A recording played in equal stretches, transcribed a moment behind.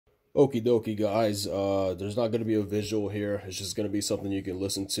Okie dokie, guys. There's not going to be a visual here. It's just going to be something you can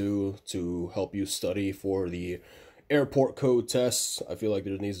listen to help you study for the airport code tests. I feel like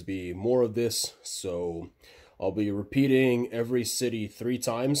there needs to be more of this, so I'll be repeating every city 3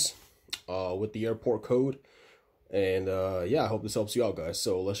 times with the airport code. And yeah, I hope this helps you out, guys.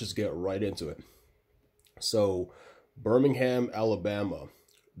 So let's just get right into it. So, Birmingham, Alabama,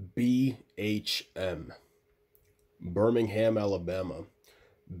 BHM. Birmingham, Alabama.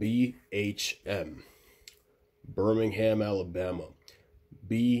 BHM. Birmingham, Alabama.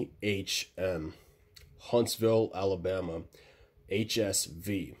 BHM. Huntsville, Alabama.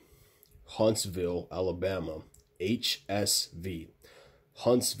 HSV. Huntsville, Alabama. HSV.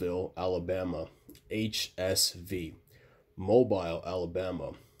 Huntsville, Alabama. HSV. Mobile,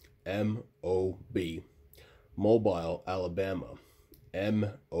 Alabama. MOB. Mobile, Alabama.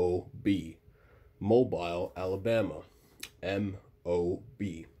 MOB. Mobile, Alabama.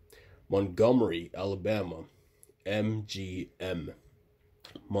 MOB. Montgomery, Alabama. MGM.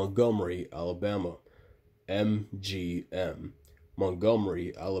 Montgomery, Alabama. MGM.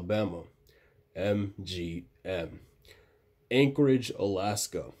 Montgomery, Alabama. MGM. Anchorage,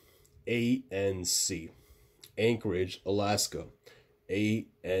 Alaska. ANC. Anchorage, Alaska.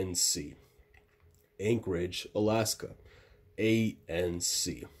 ANC. Anchorage, Alaska.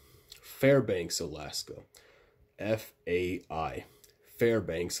 ANC. Fairbanks, Alaska. FAI.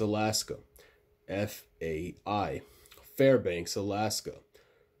 Fairbanks, Alaska. FAI. Fairbanks, Alaska.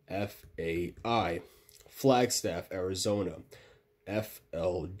 FAI. Flagstaff, Arizona.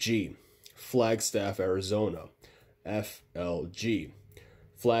 FLG. Flagstaff, Arizona. FLG.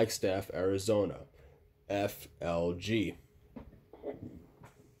 Flagstaff, Arizona. FLG.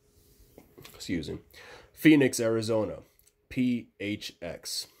 Excuse me. Phoenix, Arizona.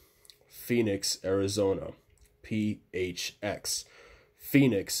 PHX. Phoenix, Arizona. PHX.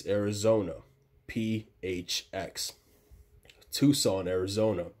 Phoenix, Arizona. PHX. Tucson,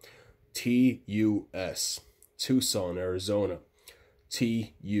 Arizona. TUS. Tucson, Arizona.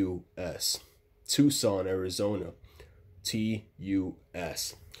 TUS. Tucson, Arizona.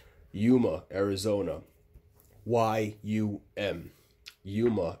 TUS. Yuma, Arizona. YUM.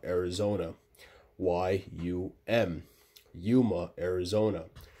 Yuma, Arizona. YUM. Yuma, Arizona.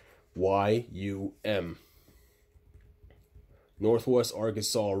 YUM. Northwest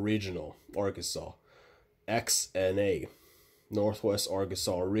Arkansas Regional, Arkansas. XNA. Northwest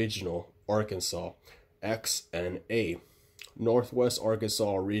Arkansas Regional, Arkansas. XNA. Northwest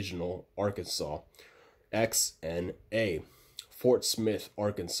Arkansas Regional, Arkansas. XNA. Fort Smith,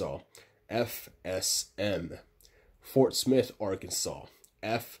 Arkansas. FSM. Fort Smith, Arkansas.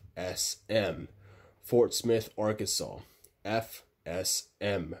 FSM. Fort Smith, Arkansas.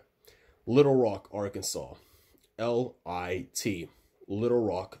 FSM. Little Rock, Arkansas. LIT. Little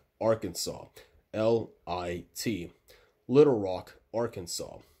Rock, Arkansas. LIT. Little Rock,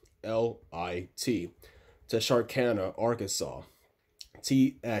 Arkansas. LIT. Texarkana, Arkansas.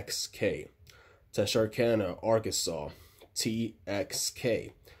 TXK. Texarkana, Arkansas.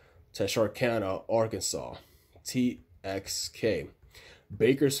 TXK. Texarkana, Arkansas. TXK.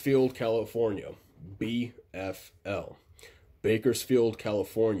 Bakersfield, California. BFL. Bakersfield,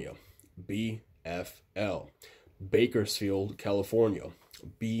 California. BFL. Bakersfield, California.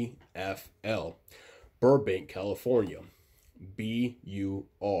 BFL. Burbank, California.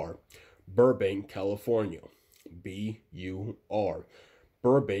 BUR. Burbank, California. BUR.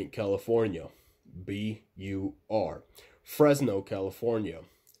 Burbank, California. BUR. Fresno, California.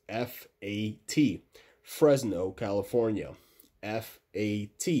 FAT. Fresno, California.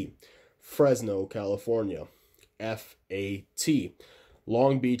 FAT. Fresno, California. FAT.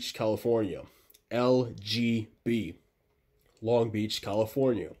 Long Beach, California. LGB. Long Beach,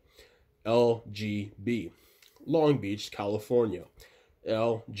 California. LGB. Long Beach, California.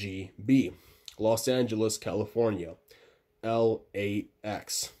 LGB. Los Angeles, California.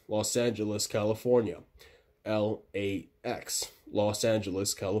 LAX. Los Angeles, California. LAX. Los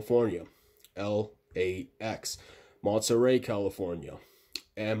Angeles, California. LAX. Monterey, California.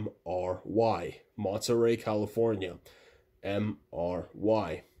 MRY. Monterey, California.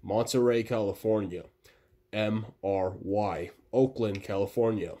 MRY. Monterey, California. MRY. Oakland,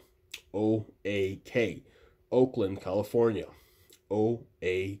 California. OAK. Oakland, California.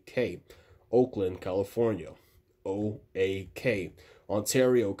 OAK. Oakland, California. OAK.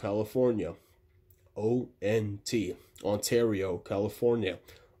 Ontario, California. ONT. Ontario, California.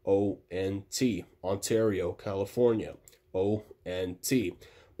 ONT. Ontario, California. ONT.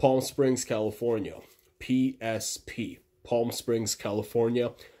 Palm Springs, California. PSP. Palm Springs,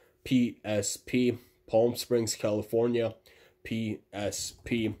 California. PSP. Palm Springs, California.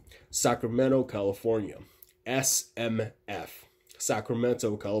 SPSP, Sacramento, California. SMF,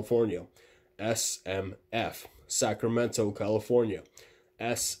 Sacramento, California. SMF, Sacramento, California.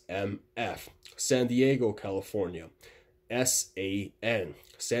 SMF, San Diego, California. SAN,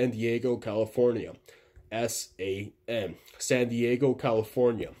 San Diego, California. SAN, San Diego,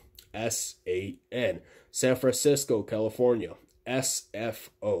 California. SAN, San Francisco, California.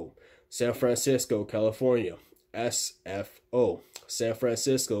 SFO, San Francisco, California. SFO, San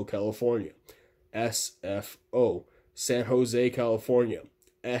Francisco, California. SFO, San Jose, California.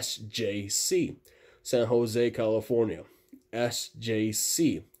 SJC, San Jose, California.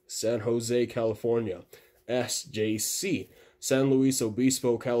 SJC, San Jose, California. SJC, San Luis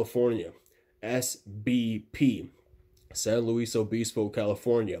Obispo, California. SBP, San Luis Obispo,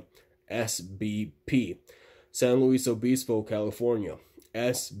 California. SBP, San Luis Obispo, California.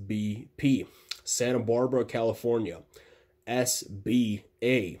 SBP, Santa Barbara, California.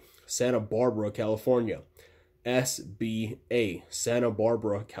 SBA, Santa Barbara, California. SBA, Santa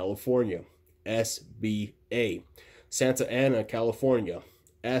Barbara, California. SBA, Santa Ana, California.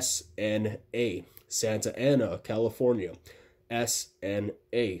 SNA, Santa Ana, California.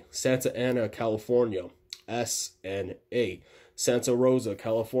 SNA, Santa Ana, California. SNA, Santa Rosa,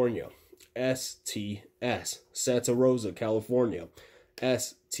 California. STS, Santa Rosa, California.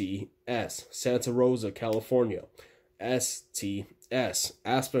 STS, Santa Rosa, California. STS,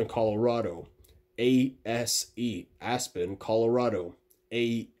 Aspen, Colorado. ASE, Aspen, Colorado.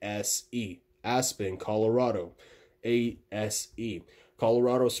 ASE, Aspen, Colorado. ASE,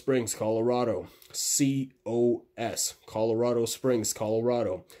 Colorado Springs, Colorado. COS, Colorado Springs,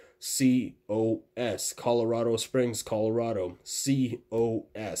 Colorado. COS, Colorado Springs, Colorado.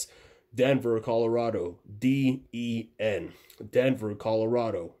 COS, Denver, Colorado. DEN, Denver,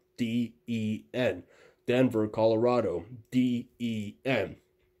 Colorado. DEN, Denver, Colorado. DEN,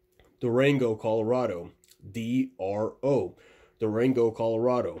 Durango, Colorado. DRO, Durango,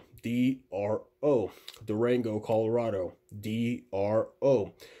 Colorado. DRO, Durango, Colorado.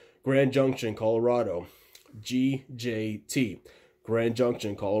 DRO, Grand Junction, Colorado. GJT, Grand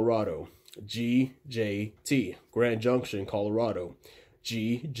Junction, Colorado. GJT, Grand Junction, Colorado.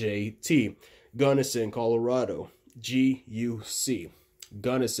 GJT, Gunnison, Colorado. GUC,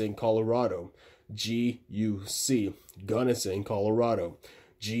 Gunnison, Colorado. GUC, Gunnison, Colorado.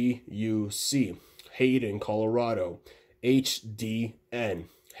 GUC, Hayden, Colorado. HDN,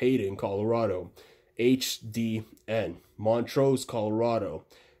 Hayden, Colorado. HDN, Montrose, Colorado.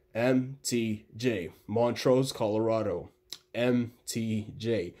 MTJ, Montrose, Colorado.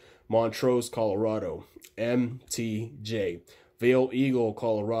 MTJ, Montrose, Colorado. MTJ, Vail Eagle,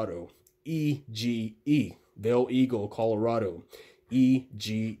 Colorado. EGE, Vail Eagle, Colorado.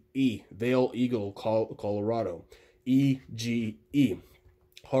 EGE, Vail Eagle, Colorado. EGE,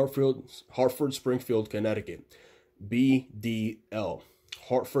 Hartford, Springfield, Connecticut. BDL,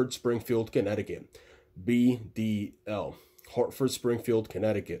 Hartford, Springfield, Connecticut. BDL, Hartford, Springfield,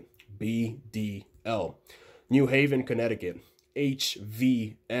 Connecticut. BDL, New Haven, Connecticut.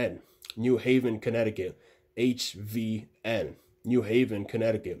 HVN, New Haven, Connecticut. HVN, New Haven,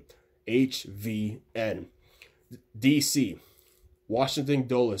 Connecticut. HVN, DC, Washington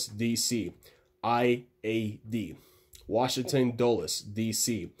Dulles, DC. IAD, Washington Dulles,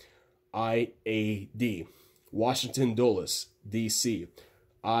 DC. IAD, Washington Dulles, DC.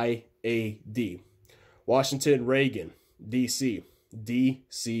 IAD, Washington Reagan, DC.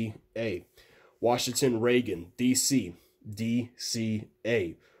 DCA, Washington Reagan, DC.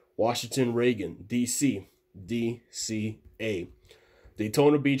 DCA, Washington Reagan, DC. DCA,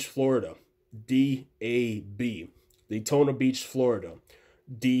 Daytona Beach, Florida. DAB, Daytona Beach, Florida.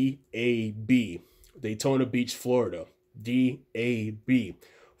 DAB, Daytona Beach, Florida. DAB,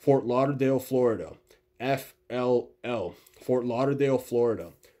 Fort Lauderdale, Florida. FLL, Fort Lauderdale,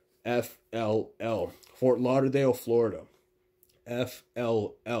 Florida. FLL, Fort Lauderdale, Florida.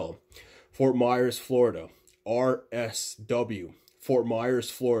 FLL, Fort Myers, Florida. RSW, Fort Myers,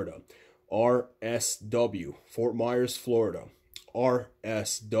 Florida. RSW, Fort Myers, Florida.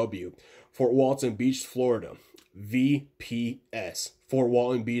 RSW, Fort Walton Beach, Florida. VPS, Fort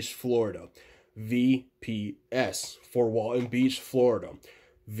Walton Beach, Florida. VPS, Fort Walton Beach, Florida.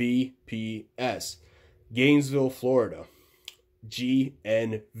 VPS, Gainesville, Florida.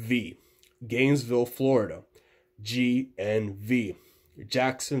 GNV, Gainesville, Florida. GNV,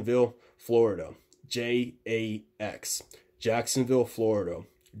 Jacksonville, Florida. JAX, Jacksonville, Florida.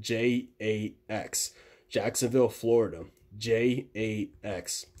 JAX, Jacksonville, Florida.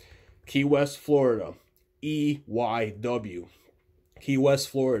 JAX, Key West, Florida. EYW, Key West,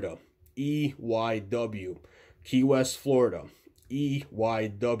 Florida. EYW, Key West, Florida,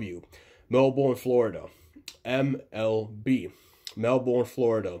 EYW. Melbourne, Florida, MLB. Melbourne,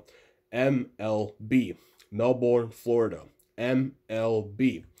 Florida, MLB. Melbourne, Florida,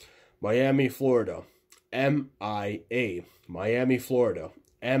 MLB. Miami, Florida, MIA. Miami, Florida,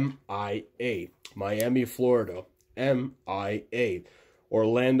 MIA. Miami, Florida, MIA.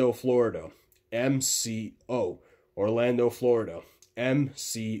 Orlando, Florida, MCO. Orlando, Florida,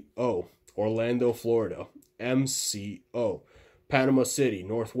 MCO. Orlando, Florida, MCO. Panama City,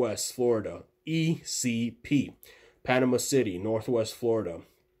 Northwest Florida, ECP. Panama City, Northwest Florida,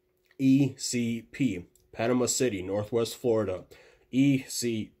 ECP. Panama City, Northwest Florida,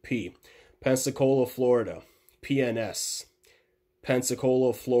 ECP. Pensacola, Florida, PNS.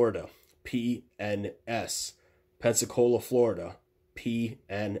 Pensacola, Florida, PNS. Pensacola, Florida,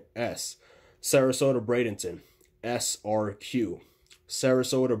 PNS. Sarasota, Bradenton, SRQ.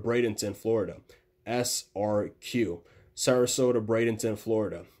 Sarasota, Bradenton, Florida, SRQ. Sarasota, Bradenton,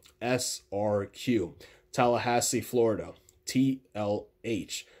 Florida, SRQ. Tallahassee, Florida,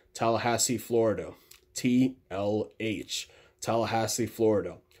 TLH. Tallahassee, Florida, TLH. Tallahassee,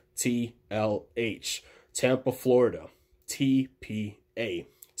 Florida, TLH. Tampa, Florida, TPA.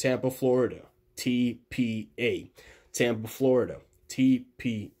 Tampa, Florida, TPA. Tampa, Florida,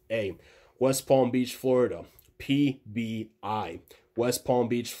 TPA. West Palm Beach, Florida, PBI. West Palm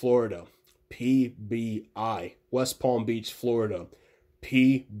Beach, Florida, PBI. West Palm Beach, Florida,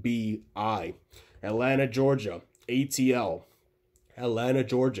 PBI. Atlanta, Georgia, ATL. Atlanta,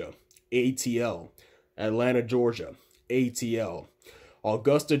 Georgia, ATL. Atlanta, Georgia, ATL.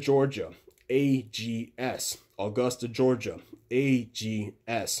 Augusta, Georgia, AGS. Augusta, Georgia,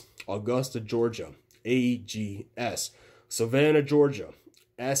 AGS. Augusta, Georgia, AGS. Savannah, Georgia,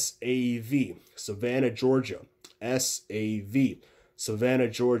 SAV. Savannah, Georgia, SAV. Savannah,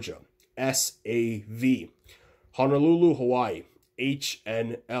 Georgia, SAV. Honolulu, Hawaii,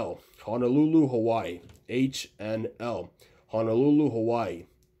 HNL. Honolulu, Hawaii, HNL. Honolulu, Hawaii,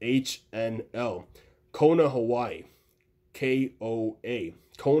 HNL. Kona, Hawaii, KOA.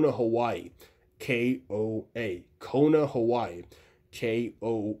 Kona, Hawaii, KOA. Kona, Hawaii,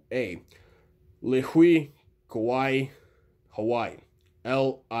 KOA. Lihue, Kauai, Hawaii,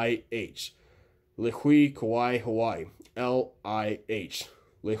 LIH. Lihue, Kauai, Hawaii, LIH.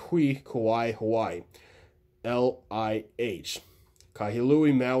 Lihue, Kauai, Hawaii, LIH.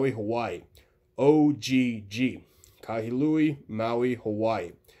 Kahilui, Maui, Hawaii, OGG. Kahilui, Maui,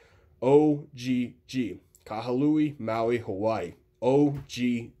 Hawaii, OGG. Kahilui, Maui, Hawaii,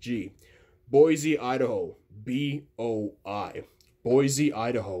 OGG. Boise, Idaho, BOI. Boise,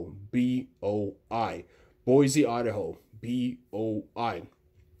 Idaho, BOI. Boise, Idaho, BOI.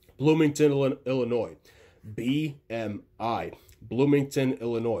 Bloomington, Illinois, BMI. Bloomington,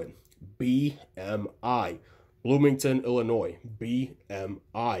 Illinois, BMI. Bloomington, Illinois,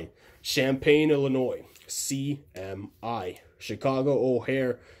 BMI. Champaign, Illinois, CMI. Chicago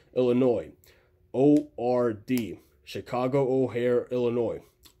O'Hare, Illinois, ORD. Chicago O'Hare, Illinois,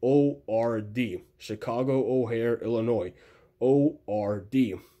 ORD. Chicago O'Hare, Illinois,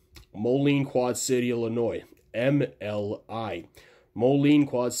 ORD. Moline, Quad City, Illinois, MLI. Moline,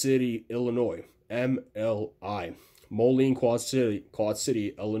 Quad City, Illinois, MLI. Moline, Quad City,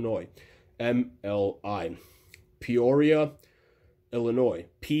 Illinois, MLI. Peoria, Illinois,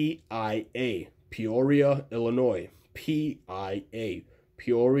 PIA. Peoria, Illinois, PIA.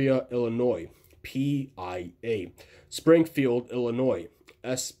 Peoria, Illinois, PIA. Springfield, Illinois,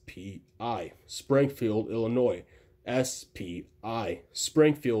 SPI. Springfield, Illinois, SPI.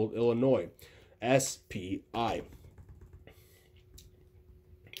 Springfield, Illinois, SPI.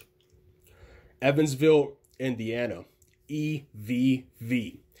 Evansville, Indiana,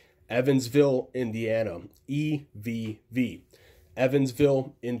 EVV. Evansville, Indiana, EVV.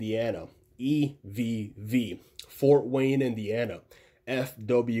 Evansville, Indiana, EVV. Fort Wayne, Indiana,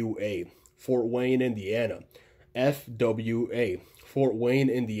 FWA. Fort Wayne, Indiana, FWA. Fort Wayne,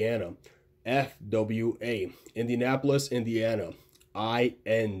 Indiana, FWA. Indianapolis, Indiana,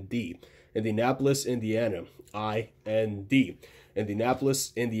 IND. Indianapolis, Indiana, IND.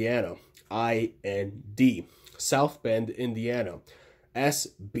 Indianapolis, Indiana, IND. South Bend, Indiana,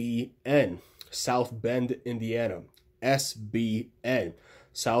 SBN. South Bend, Indiana, SBN.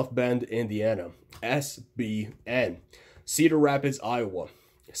 South Bend, Indiana, SBN. Cedar Rapids, Iowa,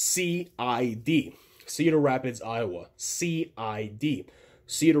 CID. Cedar Rapids, Iowa, CID.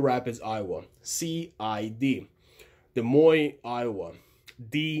 Cedar Rapids, Iowa, CID. Des Moines, Iowa,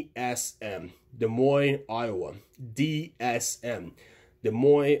 DSM. Des Moines, Iowa, DSM. Des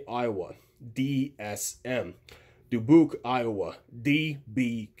Moines, Iowa, DSM. Dubuque, Iowa,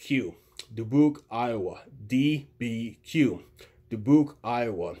 DBQ. Dubuque, Iowa, DBQ. Dubuque,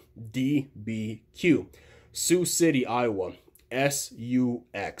 Iowa, DBQ. Sioux City, Iowa,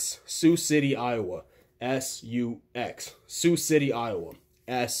 SUX. Sioux City, Iowa, SUX. Sioux City, Iowa,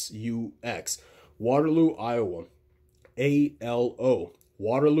 SUX. Waterloo, Iowa, ALO.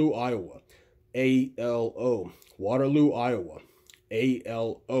 Waterloo, Iowa, ALO. Waterloo, Iowa,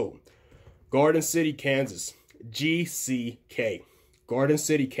 ALO. Garden City, Kansas, GCK. Garden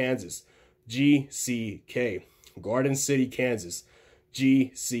City, Kansas, GCK. Garden City, Kansas,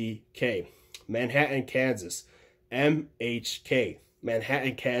 GCK. Manhattan, Kansas, MHK.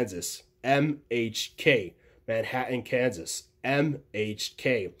 Manhattan, Kansas, MHK. Manhattan, Kansas,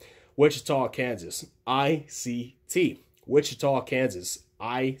 MHK. Wichita, Kansas, ICT. Wichita, Kansas,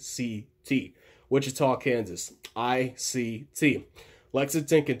 ICT. Wichita, Kansas, ICT.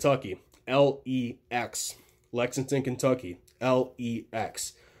 Lexington, Kentucky, LEX. Lexington, Kentucky,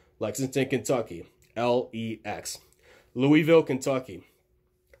 LEX. Lexington, Kentucky, LEX. Louisville, Kentucky,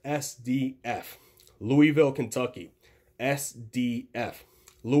 SDF. Louisville, Kentucky, SDF.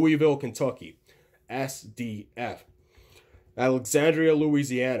 Louisville, Kentucky, SDF. Alexandria,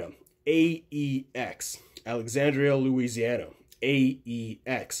 Louisiana, AEX. Alexandria, Louisiana,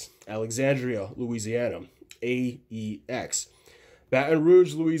 AEX. Alexandria, Louisiana, AEX. Baton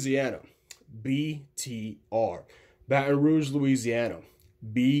Rouge, Louisiana, BTR. Baton Rouge, Louisiana,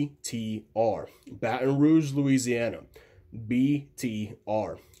 BTR. Baton Rouge, Louisiana,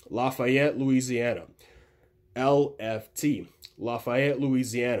 BTR. Lafayette, Louisiana, LFT. Lafayette,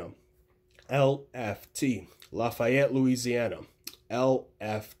 Louisiana, LFT. Lafayette, Louisiana,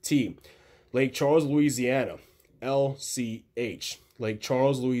 LFT. Lake Charles, Louisiana, LCH. Lake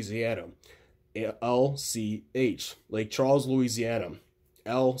Charles, Louisiana, LCH. Lake Charles, Louisiana,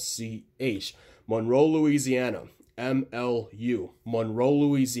 LCH. Monroe, Louisiana, MLU. Monroe,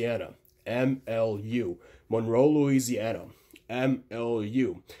 Louisiana, MLU. Monroe, Louisiana,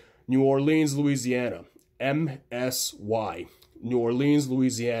 MLU. New Orleans, Louisiana, MSY. New Orleans,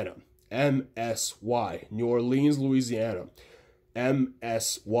 Louisiana, MSY. New Orleans, Louisiana,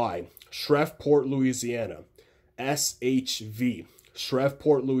 MSY. Shreveport, Louisiana, SHV.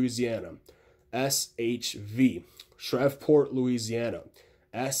 Shreveport, Louisiana, SHV. Shreveport, Louisiana,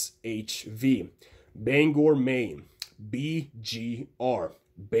 SHV. Bangor, Maine, BGR.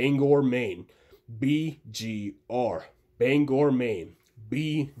 Bangor, Maine, BGR. Bangor, Maine,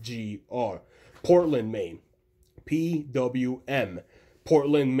 BGR. Portland, Maine, PWM.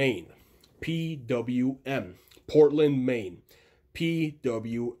 Portland, Maine, PWM. Portland, Maine,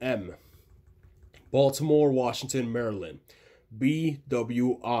 PWM. Baltimore, Washington, Maryland,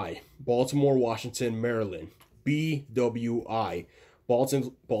 BWI. Baltimore, Washington, Maryland, BWI.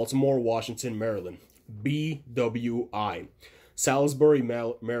 Baltimore, Washington, Maryland, BWI. Salisbury,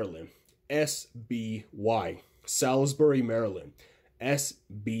 Maryland, SBY. Salisbury, Maryland,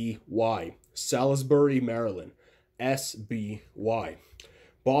 SBY. Salisbury, Maryland, SBY.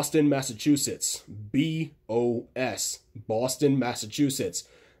 Boston, Massachusetts, BOS. Boston, Massachusetts,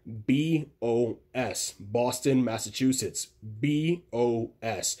 BOS. Boston, Massachusetts,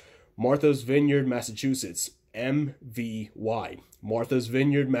 BOS. Martha's Vineyard, Massachusetts, MVY. Martha's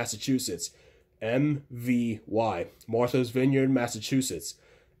Vineyard, Massachusetts, MVY. Martha's Vineyard, Massachusetts,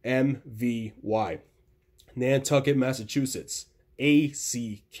 MVY. Nantucket, Massachusetts,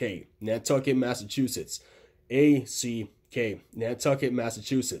 ACK. Nantucket, Massachusetts, ACK. Nantucket,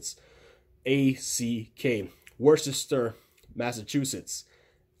 Massachusetts, ACK. Worcester, Massachusetts,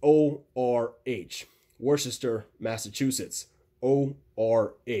 ORH. Worcester, Massachusetts,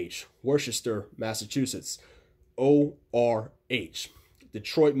 ORH. Worcester, Massachusetts, ORH.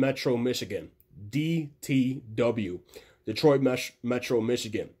 Detroit Metro, Michigan, DTW. Detroit Metro,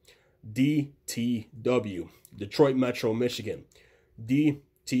 Michigan, DTW. Detroit Metro, Michigan,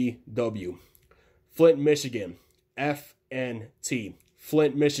 DTW. Flint, Michigan, FNT.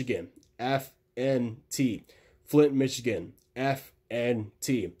 Flint, Michigan, FNT. Flint, Michigan,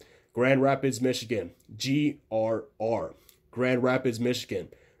 FNT. Grand Rapids, Michigan, GRR. Grand Rapids, Michigan,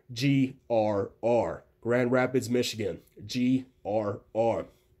 GRR. Grand Rapids, Michigan, GRR.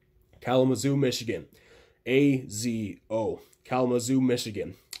 Kalamazoo, Michigan, AZO. Kalamazoo,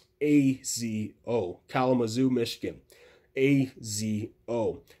 Michigan, AZO. Kalamazoo, Michigan,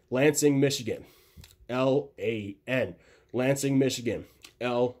 AZO. Lansing, Michigan, LAN. Lansing, Michigan,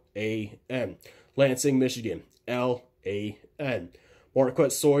 LAN. Lansing, Michigan, LAN.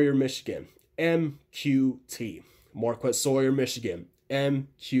 Marquette Sawyer, Michigan, MQT. Marquette Sawyer, Michigan,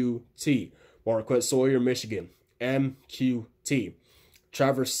 MQT. Marquette Sawyer, Michigan, MQT.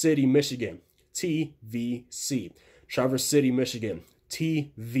 Traverse City, Michigan, TVC. Traverse City, Michigan,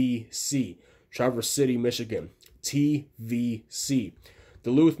 TVC. Traverse City, Michigan, TVC.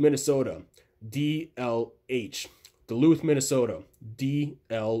 Duluth, Minnesota, DLH. Duluth, Minnesota,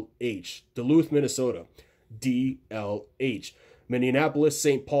 DLH. Duluth, Minnesota, DLH. Minneapolis,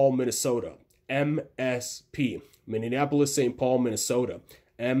 St. Paul, Minnesota, MSP. Minneapolis, St. Paul, Minnesota,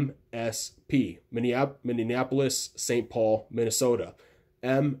 MSP. Minneapolis, St. Paul, Minnesota,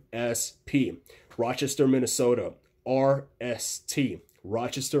 MSP. Rochester, Minnesota, RST.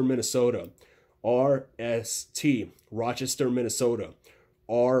 Rochester, Minnesota, RST. Rochester, Minnesota,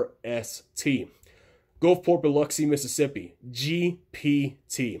 RST. Gulfport, Biloxi, Mississippi,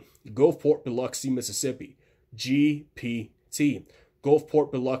 GPT. Gulfport, Biloxi, Mississippi, GPT.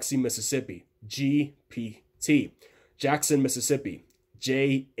 Gulfport, Biloxi, Mississippi, GPT. Jackson, Mississippi,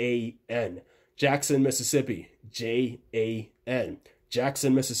 JAN. Jackson, Mississippi, JAN.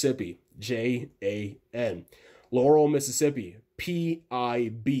 Jackson, Mississippi, JAN. Laurel, Mississippi,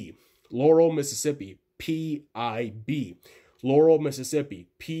 PIB. Laurel, Mississippi, PIB. Laurel, Mississippi,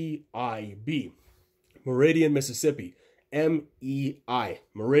 PIB. Meridian, Mississippi, MEI.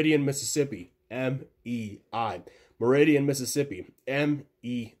 Meridian, Mississippi, MEI. Meridian, Mississippi,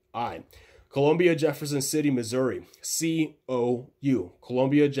 MEI. Columbia, Jefferson City, Missouri, COU.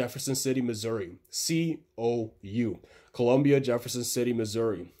 Columbia, Jefferson City, Missouri, COU. Columbia, Jefferson City,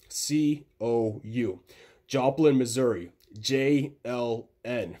 Missouri, COU. Joplin, Missouri,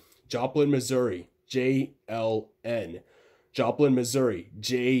 JLN. Joplin, Missouri, JLN. Joplin, Missouri,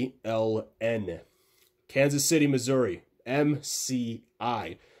 JLN. Kansas City, Missouri,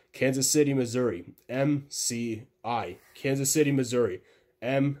 MCI. Kansas City, Missouri, MCI. Kansas City, Missouri,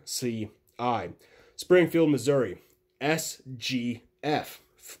 MCI. Springfield, Missouri, SGF.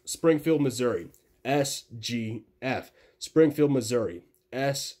 Springfield, Missouri, SGF. Springfield, Missouri,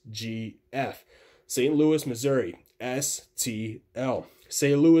 SGF. St. Louis, Missouri, STL.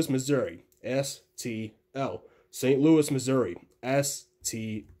 St. Louis, Missouri, STL. St. Louis, Missouri,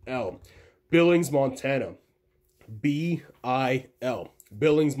 STL. Billings, Montana, BIL.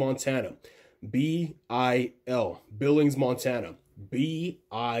 Billings, Montana, BIL. Billings, Montana,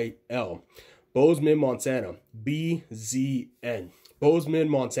 BIL. Bozeman, Montana, BZN. Bozeman,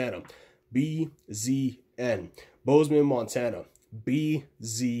 Montana, BZN. Bozeman, Montana,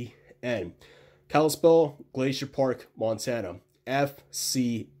 BZN. Kalispell, Glacier Park, Montana,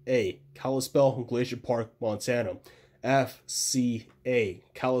 FCA. Kalispell, Glacier Park, Montana, FCA.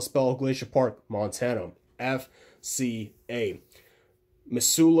 Kalispell, Glacier Park, Montana, FCA.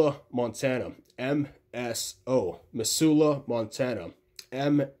 Missoula, Montana, MSO. Missoula, Montana,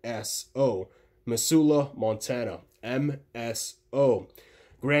 MSO. Missoula, Montana, MSO.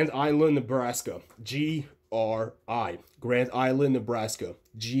 Grand Island, Nebraska, GRI. Grand Island, Nebraska,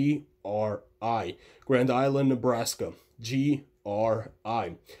 GRI. Grand Island, Nebraska, GRI.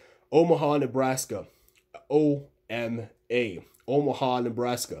 Omaha, Nebraska, OMA. Omaha,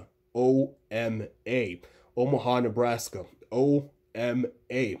 Nebraska, OMA. Omaha, Nebraska, OMA.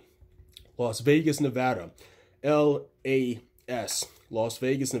 Las Vegas, Nevada, LAS. Las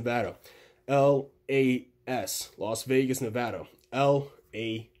Vegas, Nevada, LAS. Las Vegas, Nevada,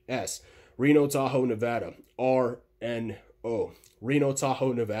 LAS. Reno, Tahoe, Nevada, RNO. Reno,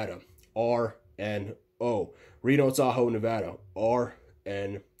 Tahoe, Nevada, RNO. Reno, Tahoe, Nevada,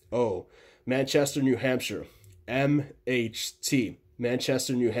 RNO. Manchester, New Hampshire, MHT.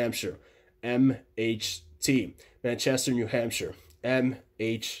 Manchester, New Hampshire, MHT. Manchester, New Hampshire,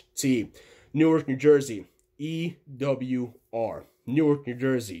 MHT. Newark, New Jersey, EWR. Newark, New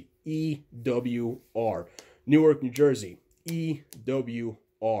Jersey, EWR. Newark, New Jersey,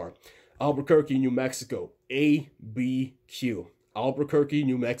 EWR. Albuquerque, New Mexico, ABQ. Albuquerque,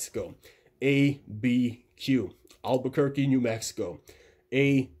 New Mexico, ABQ. Albuquerque, New Mexico,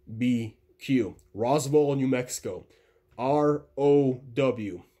 ABQ. Roswell, New Mexico,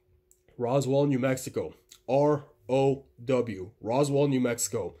 ROW. Roswell, New Mexico, ROW. Roswell, New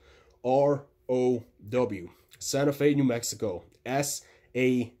Mexico, ROW. Santa Fe, New Mexico,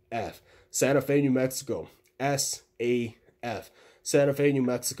 SAF. Santa Fe, New Mexico, SAF. Santa Fe, New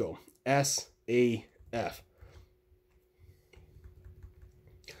Mexico, SAF.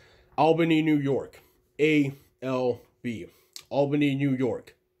 Albany, New York, ALB. Albany, New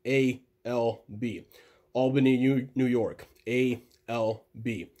York, ALB. Albany, New York,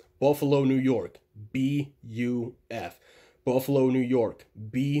 ALB. Buffalo, New York, BUF. Buffalo, New York,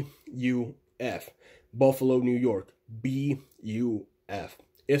 BUF. Buffalo, New York, BUF.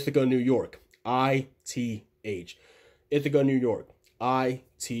 Ithaca, New York, ITH. Ithaca, New York,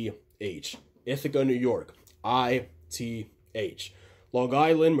 ITH. Ithaca, New York, ITH. Long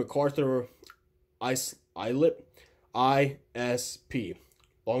Island, MacArthur Islet. ISP.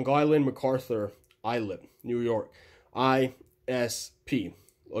 Long Island MacArthur Islet, New York, ISP.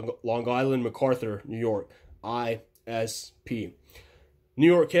 Long Island MacArthur, New York, ISP. New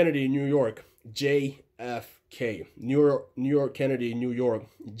York Kennedy, New York, JFK. New York Kennedy, New York,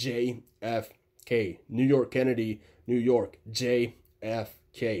 JFK. New York Kennedy, New York,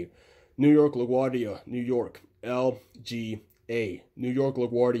 JFK. New York LaGuardia, New York, LGA. New York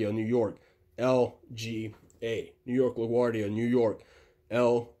LaGuardia, New York, LGA. New York LaGuardia, New York,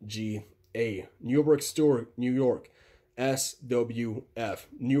 LGA. Newburgh Stewart, New York, SWF.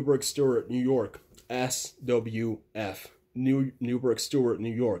 Newburgh Stewart, New York, SWF. Newburgh Stewart,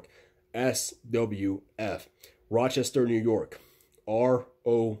 New York, SWF. Rochester, New York,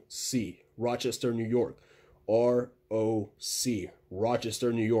 ROC. Rochester, New York, ROC.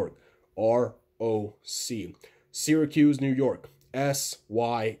 Rochester, New York, ROC. Syracuse, New York,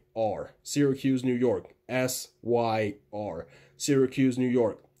 SYR. Syracuse, New York, SYR. Syracuse, New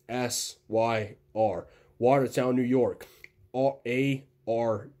York, SYR. Watertown, New York, ART.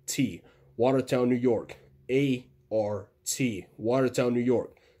 Watertown, New York, ART. Watertown, New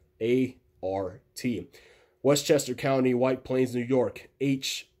York, ART. Westchester County, White Plains, New York,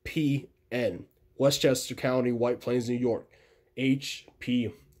 HPN. Westchester County, White Plains, New York,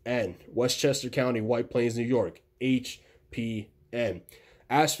 HPN. Westchester County, White Plains, New York, HPN.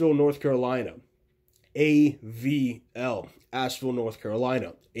 Asheville, North Carolina, AVL. Asheville, North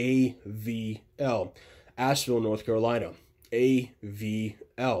Carolina, AVL. Asheville, North Carolina,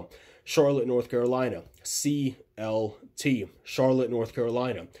 AVL. Charlotte, North Carolina, CLT. Charlotte, North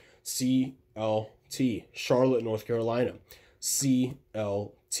Carolina, CLT. Charlotte, North Carolina,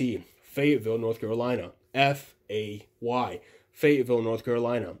 CLT. Fayetteville, North Carolina, FAY. Fayetteville, North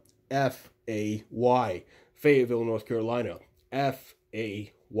Carolina, FAY. Fayetteville, North Carolina,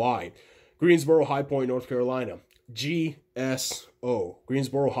 FAY. Greensboro, High Point, North Carolina, GSO.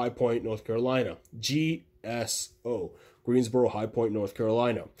 Greensboro, High Point, North Carolina, GSO. Greensboro, High Point, North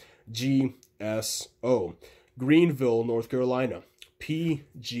Carolina, GSO. Greenville, North Carolina,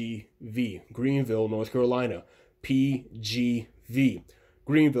 PGV. Greenville, North Carolina, PGV.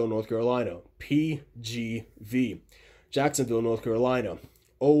 Greenville, North Carolina, PGV. Jacksonville, North Carolina,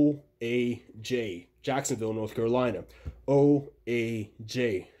 OAJ. Jacksonville, North Carolina,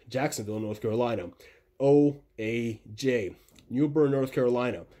 OAJ. Jacksonville, North Carolina, OAJ. New Bern, North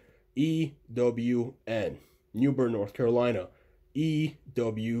Carolina, EWN. New Bern, North Carolina,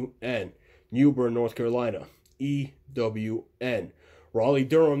 EWN. New Bern, North Carolina, EWN. Raleigh,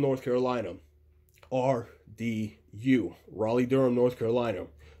 Durham, North Carolina, RDU. Raleigh, Durham, North Carolina,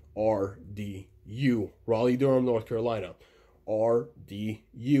 RDU. Raleigh, Durham, North Carolina,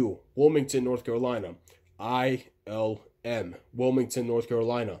 RDU. Wilmington, North Carolina, ILM. Wilmington, North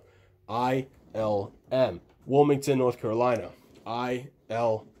Carolina, ILM. Wilmington, North Carolina,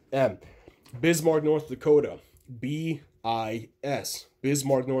 ILM. Bismarck, North Dakota, BIS.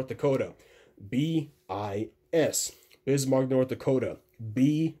 Bismarck, North Dakota, BIS. Bismarck, North Dakota,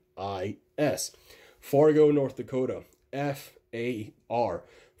 BIS. Fargo, North Dakota, FAR.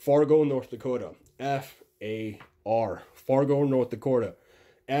 Fargo, North Dakota, FAR. Fargo, North Dakota,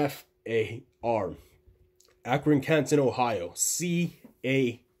 FAR. Akron, Canton, Ohio,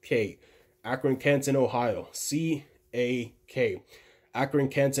 CAK. Akron, Canton, Ohio, CAK. Akron,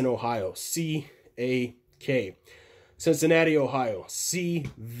 Canton, Ohio, CAK. Cincinnati, Ohio,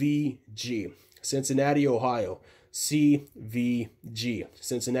 CVG. Cincinnati, Ohio, CVG.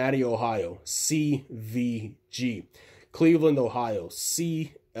 Cincinnati, Ohio, CVG. Cleveland, Ohio,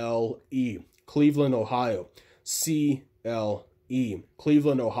 CLE. Cleveland, Ohio, CLE.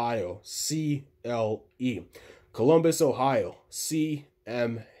 Cleveland, Ohio, CLE. Columbus, Ohio,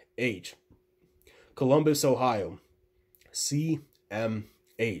 CMH. Columbus, Ohio,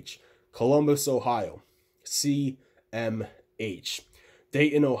 CMH. Columbus, Ohio, CMH.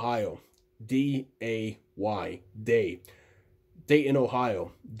 Dayton, Ohio, DAY. Day. Dayton,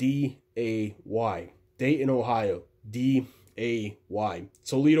 Ohio, DAY. Dayton, Ohio, DAY.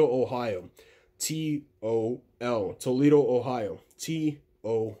 Toledo, Ohio, TOL. Toledo, Ohio,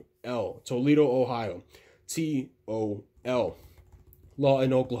 TOL. Toledo, Ohio, TOL.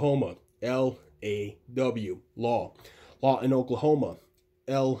 Lawton, Oklahoma, LAW. Law. Lawton, Oklahoma,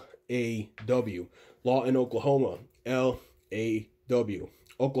 LAW. Lawton, Oklahoma, LAW.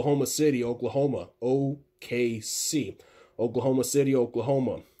 Oklahoma City, Oklahoma, OKC. Oklahoma City,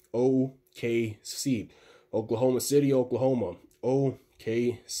 Oklahoma, OKC. Oklahoma City, Oklahoma,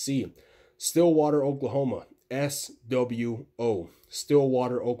 OKC. Stillwater, Oklahoma, SWO.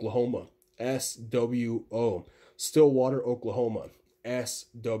 Stillwater, Oklahoma, SWO. Stillwater, Oklahoma,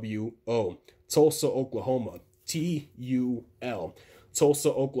 SWO. Tulsa, Oklahoma, T-U-L. Tulsa,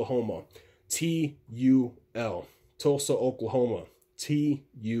 Oklahoma. T-U-L. Tulsa, Oklahoma.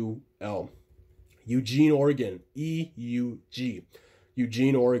 T-U-L. Eugene, Oregon. E-U-G.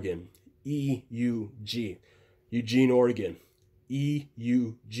 Eugene, Oregon. E-U-G. Eugene, Oregon.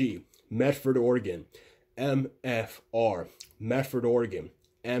 E-U-G. Medford, Oregon. M-F-R. Medford, Oregon.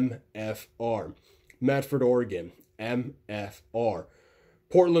 M-F-R. Medford, Oregon. M-F-R.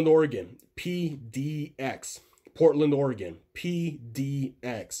 Portland, Oregon. P-D-X. Portland, Oregon.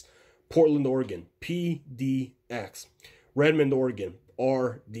 P-D-X. Portland, Oregon. P-D-X. Redmond, Oregon.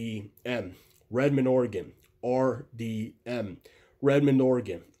 R-D-M. Redmond, Oregon. R-D-M. Redmond,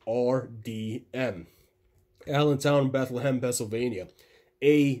 Oregon. R-D-M. Allentown, Bethlehem, Pennsylvania.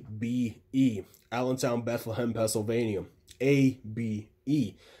 A-B-E. Allentown, Bethlehem, Pennsylvania.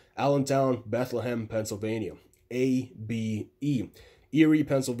 A-B-E. Allentown, Bethlehem, Pennsylvania. A-B-E. Erie,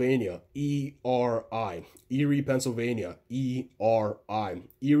 Pennsylvania. E-R-I. Erie, Pennsylvania. E-R-I.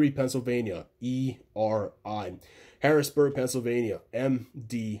 Erie, Pennsylvania. E-R-I. Harrisburg, Pennsylvania.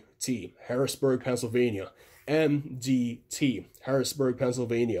 M-D-T. Harrisburg, Pennsylvania. M-D-T. Harrisburg,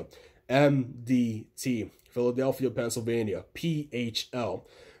 Pennsylvania. M-D-T. Philadelphia, Pennsylvania. P-H-L.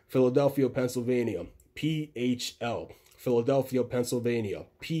 Philadelphia, Pennsylvania. P-H-L. Philadelphia, Pennsylvania.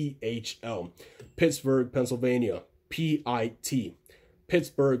 P-H-L. Pittsburgh, Pennsylvania. P-I-T.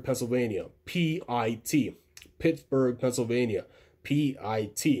 Pittsburgh, Pennsylvania. P-I-T. Pittsburgh, Pennsylvania.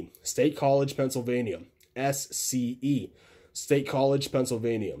 P-I-T. State College, Pennsylvania. S-C-E. State College,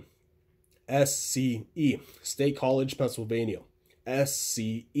 Pennsylvania. S-C-E. State College, Pennsylvania.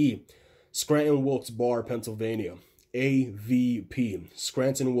 S-C-E. Scranton Wilkes Barre, Pennsylvania. A-V-P.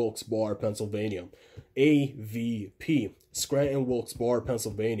 Scranton Wilkes Barre, Pennsylvania. A-V-P. Scranton Wilkes Barre,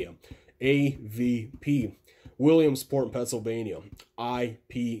 Pennsylvania. A-V-P. Williamsport, Pennsylvania.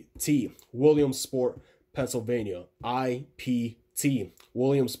 I-P-T. Williamsport, Pennsylvania. I-P-T.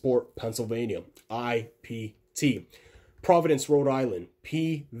 Williamsport, Pennsylvania. I-P-T. Providence, Rhode Island.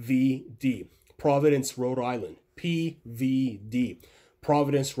 P-V-D. Providence, Rhode Island. P-V-D.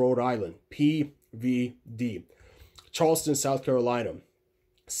 Providence, Rhode Island. P-V-D. Charleston, South Carolina.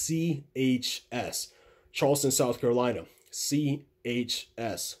 C-H-S. Charleston, South Carolina.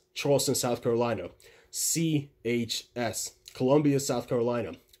 C-H-S. Charleston, South Carolina. C-H-S. Columbia, South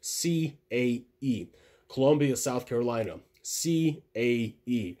Carolina. C-A-E. Columbia, South Carolina.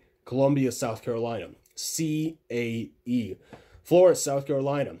 C-A-E. Columbia, South Carolina. C-A-E. Florence, South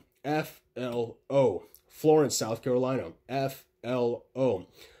Carolina. F-L-O. Florence, South Carolina. F-L-O.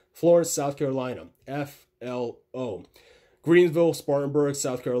 Florence, South Carolina. F-L-O. Greenville, Spartanburg,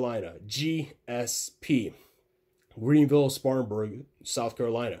 South Carolina. G-S-P. Greenville, Spartanburg, South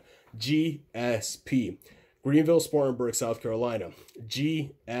Carolina. G-S-P. Greenville, Spartanburg, South Carolina.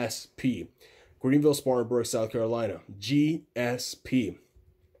 G-S-P. Greenville, Spartanburg, South Carolina. G-S-P.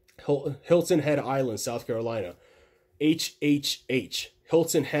 Hilton Head Island, South Carolina. H-H-H.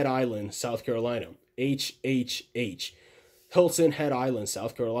 Hilton Head Island, South Carolina. H-H-H. Hilton Head Island,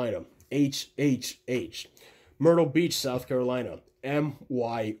 South Carolina. H-H-H. Myrtle Beach, South Carolina.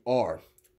 M-Y-R.